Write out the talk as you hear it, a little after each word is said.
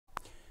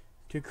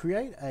To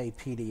create a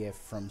PDF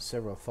from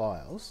several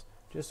files,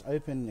 just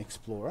open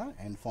Explorer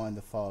and find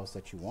the files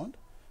that you want.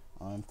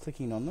 I'm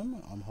clicking on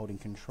them, I'm holding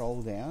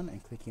Control down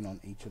and clicking on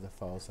each of the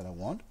files that I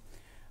want.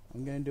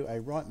 I'm going to do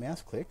a right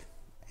mouse click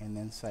and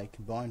then say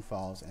Combine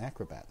Files in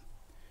Acrobat.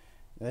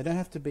 Now, they don't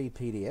have to be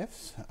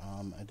PDFs.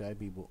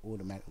 Adobe will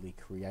automatically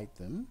create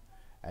them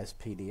as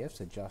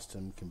PDFs, adjust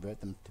them, convert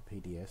them to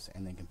PDFs,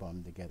 and then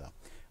combine them together.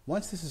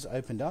 Once this is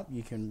opened up,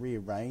 you can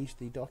rearrange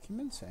the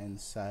documents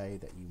and say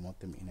that you want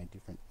them in a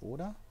different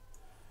order,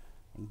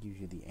 and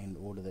gives you the end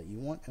order that you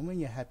want. And when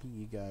you're happy,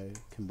 you go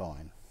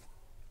Combine.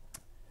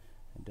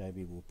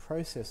 Adobe will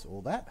process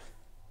all that,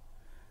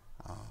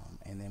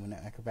 and then when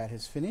Acrobat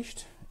has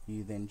finished,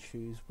 you then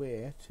choose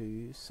where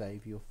to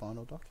save your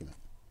final document.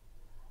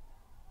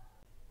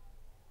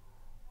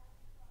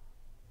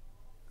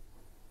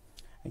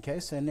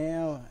 Okay, so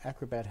now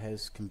Acrobat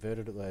has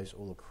converted those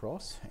all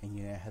across, and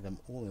you now have them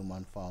all in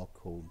one file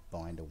called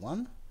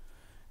Binder1.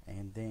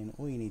 And then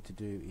all you need to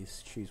do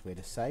is choose where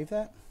to save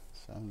that.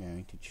 So I'm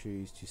going to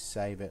choose to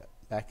save it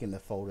back in the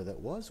folder that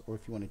was, or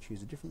if you want to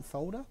choose a different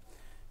folder,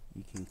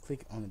 you can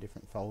click on a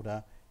different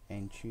folder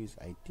and choose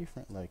a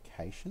different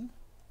location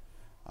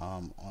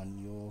on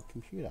your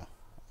computer.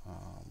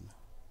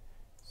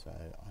 So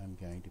I'm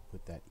going to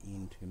put that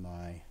into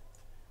my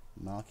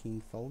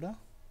marking folder,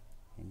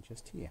 and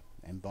just here,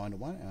 and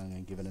Binder1, and I'm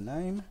going to give it a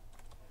name,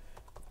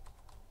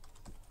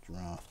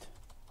 Draft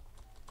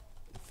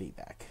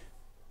Feedback.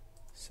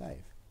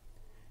 Save.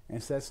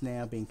 And so that's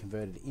now been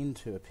converted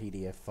into a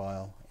PDF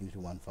file, into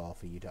one file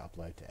for you to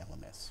upload to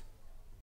LMS.